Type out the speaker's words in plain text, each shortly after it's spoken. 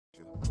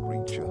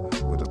Reacher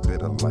with a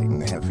bit of light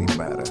and heavy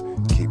matter,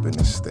 keeping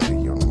it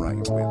steady on right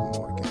with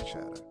Morgan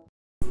chatter.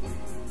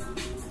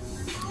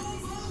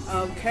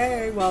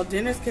 Okay, while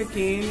dinner's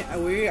cooking,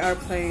 we are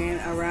playing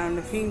a round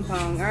of ping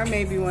pong, or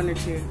maybe one or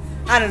two.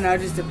 I don't know,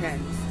 it just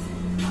depends.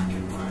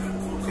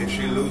 If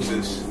she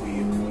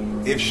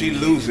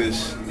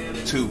loses,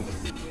 2.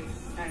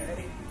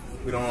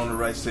 We don't own the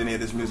rights to any of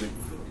this music.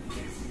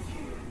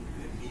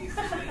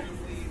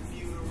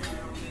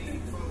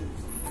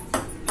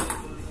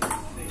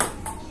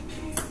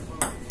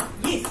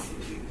 Yes.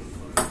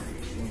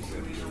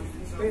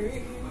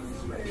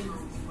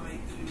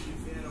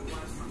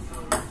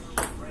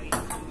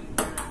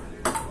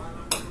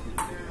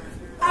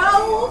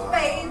 Oh,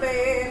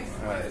 baby.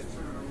 All right.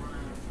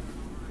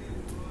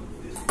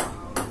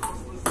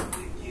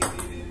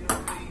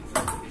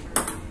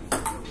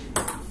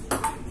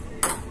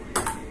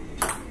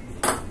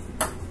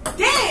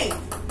 Dang.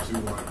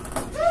 2-1.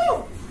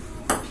 Woo.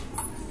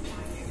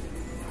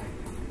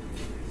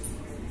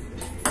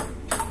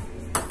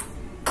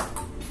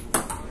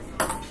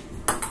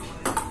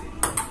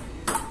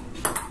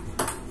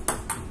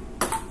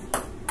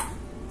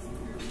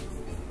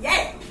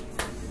 Yeah.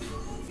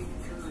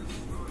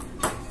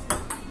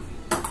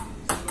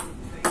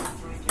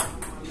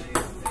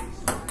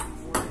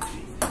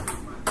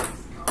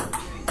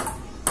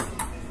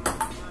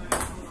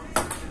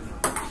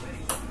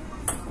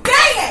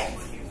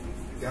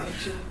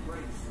 Gotcha.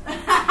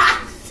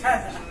 Shut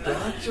up.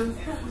 Gotcha.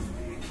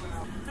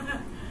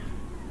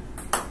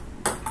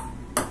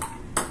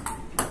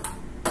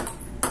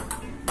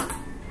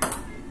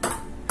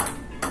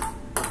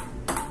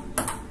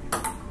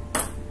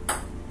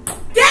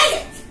 Dang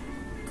it!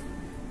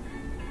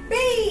 B!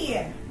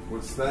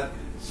 What's that?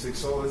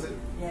 6-0, is it?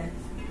 Yes.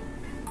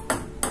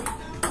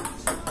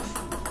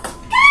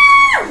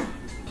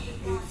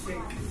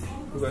 8-6.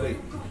 Who got 8?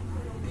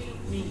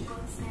 Me.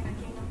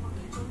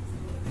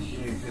 You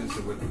ain't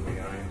pencil with me,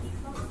 are you?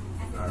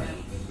 Alright,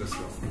 let's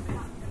go.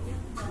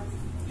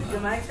 Is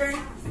it my turn?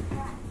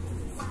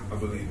 I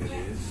believe it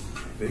is. I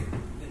think.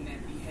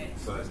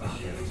 So that's not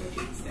paying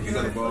attention. You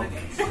got the ball?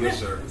 Yes,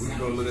 sir. We can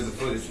go look at the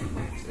footage.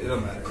 It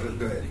don't matter. Let's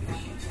go ahead.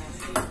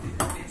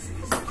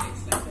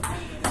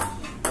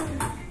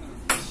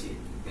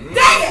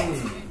 Dang it!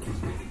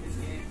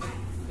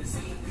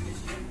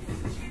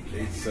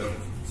 8-7.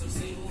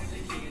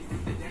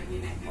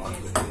 Off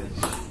the edge.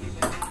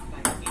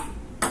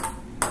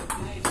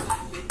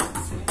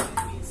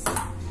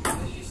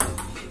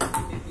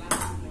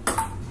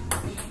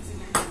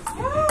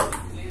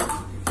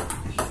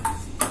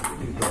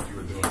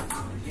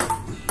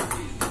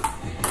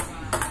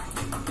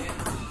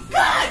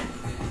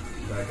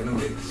 Back in the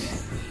mix.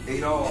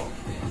 8-all.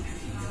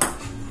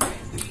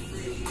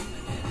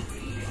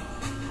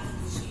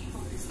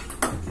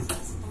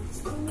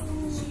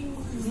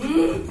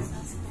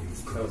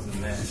 That was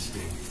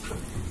nasty.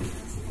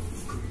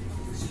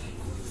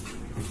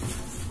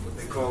 What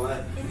they call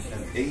that?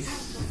 An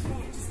ace?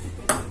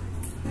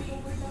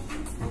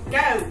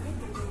 Go!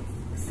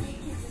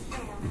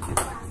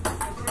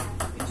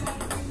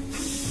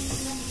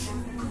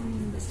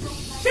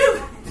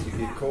 Shoot! You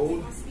get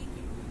cold?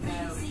 No.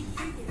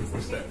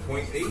 What's that?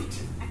 0.8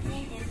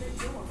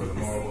 for the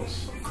marbles.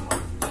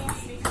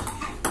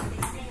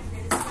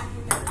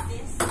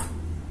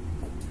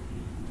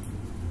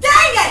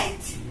 Dang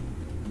it!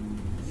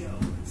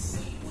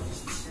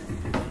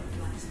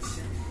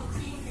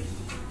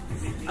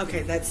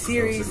 Okay, that's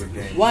series That was a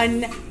good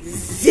game.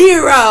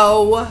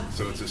 1-0.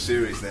 So it's a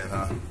series then,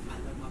 huh?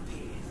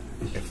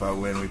 If I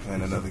win, we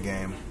playing another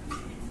game.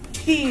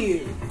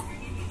 Two.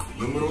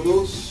 Numero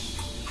 2.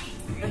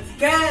 Let's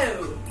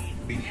go.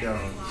 Beat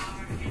downs.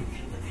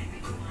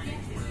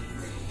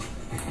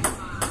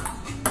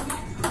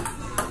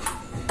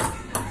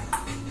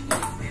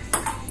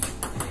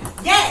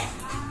 Yeah.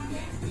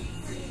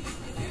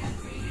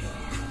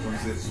 What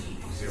is this?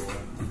 0-1.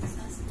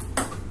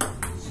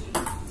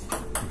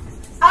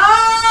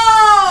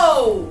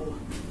 Oh!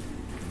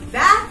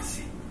 That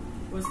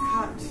was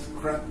caught.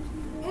 Crap.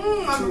 I'm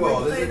 2-all, going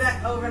to is play it?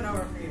 that over and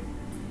over for you.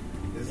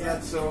 Is Yeah.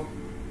 that so?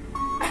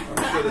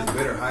 I'm sure there's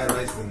better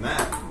highlights than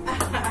that.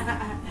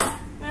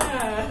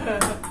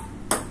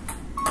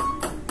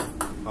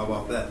 How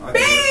about that? I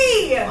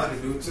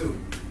can do it too.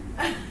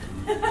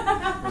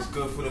 What's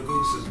good for the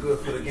goose is good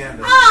for the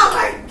gander. Oh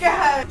my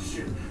god!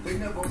 They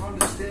never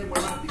understand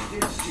when I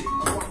begin shit.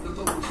 I walk the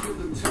local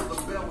building till the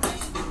bell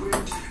hits the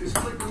wind. It's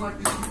flipping like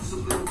these youths are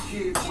little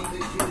kids when they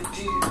get it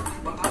in.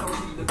 But I don't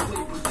need to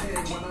play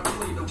pretend when I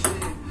play to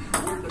win.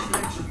 Word to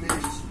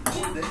Benjamins,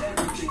 word to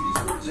everything. These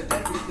words are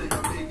everything. I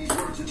made these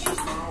words, it's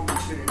just my own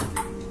thing.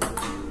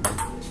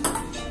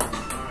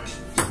 Alright,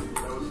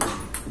 that was it.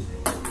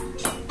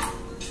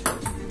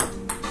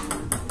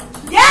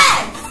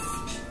 Yes!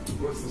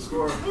 What's the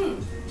score?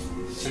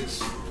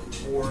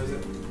 6-4, is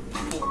it?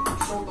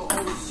 Show the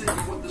whole city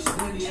what this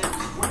winning act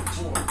is went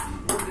for.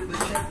 Word to the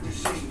check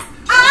machine.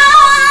 Oh!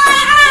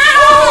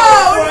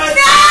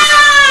 No!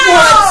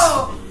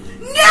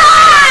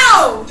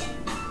 No!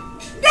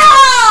 No!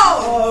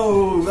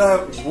 Oh,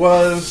 that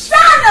was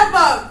Son of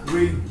a...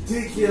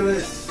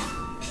 ridiculous.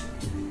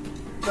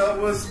 That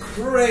was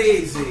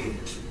crazy.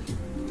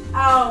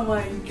 Oh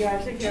my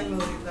gosh, I can't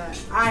believe that.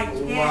 I can't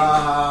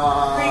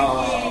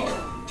freaking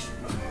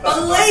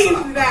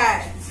believe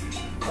that.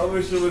 I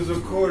wish it was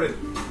recorded.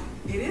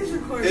 It is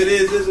recorded. It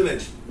is, isn't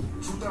it?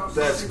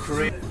 That's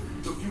crazy.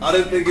 I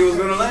didn't think it was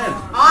gonna land.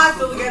 I'll have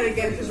to look at it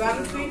again because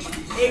honestly,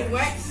 it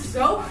went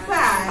so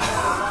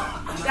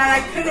fast that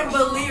I couldn't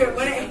believe it.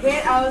 When it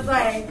hit, I was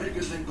like,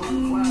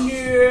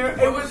 yeah.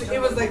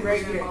 It was like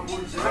right here.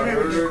 I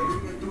remember.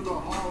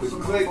 The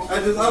click.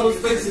 I was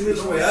facing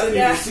this way. I didn't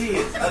even see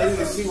it. I didn't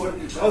even see what.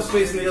 I was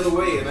facing the other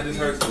way, and I just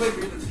heard click.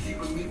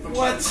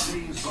 What?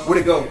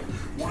 Where'd it go?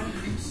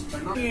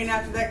 And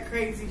after that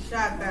crazy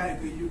shot,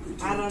 that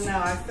I don't know.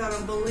 I still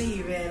don't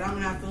believe it. I'm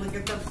gonna have to look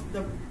at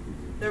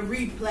the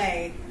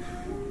replay,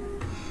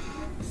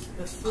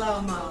 the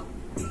slow mo.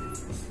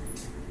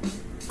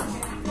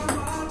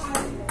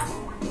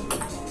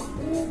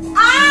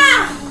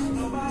 Ah!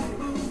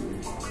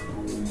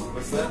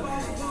 What's that?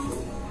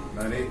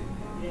 9-8?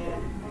 Yeah.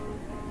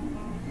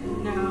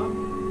 No.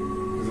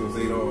 Because it was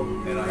 8-all,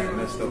 and I had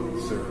messed up with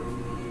the serve.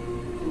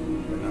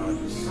 And now I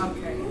just...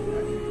 Okay.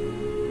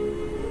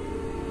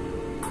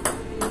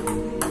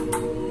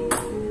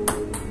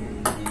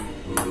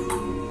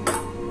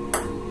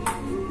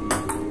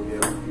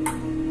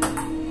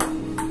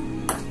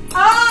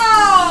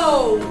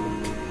 Oh!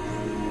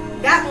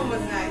 That one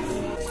was nice.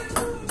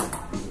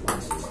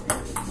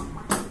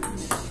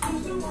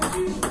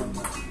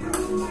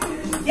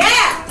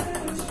 Yeah!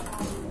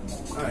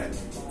 Alright.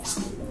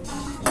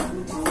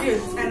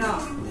 Here's 10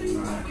 off.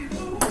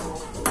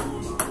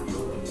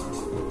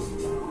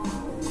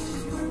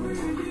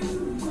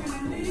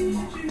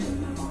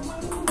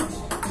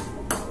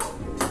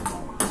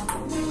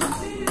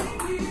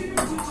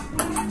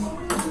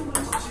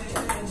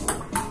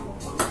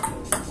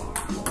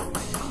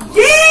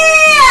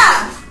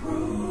 Yeah!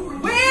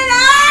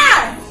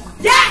 Winner!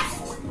 Yes!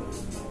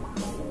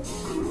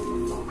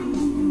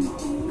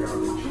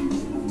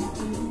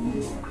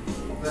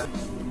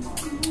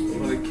 You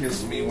want to kiss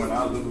me when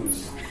I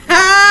lose.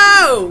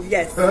 Oh!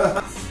 Yes. No!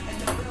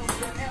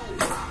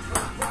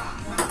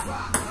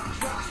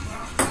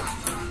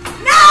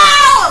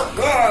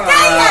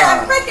 Dang it! I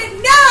freaking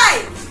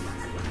knife!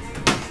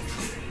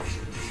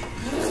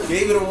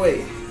 Gave it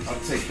away.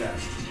 I'll take that.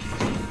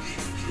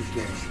 Good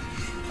game.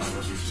 I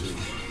love you too.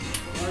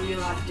 Well, you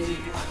lost, didn't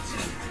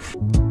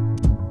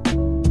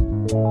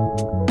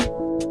you?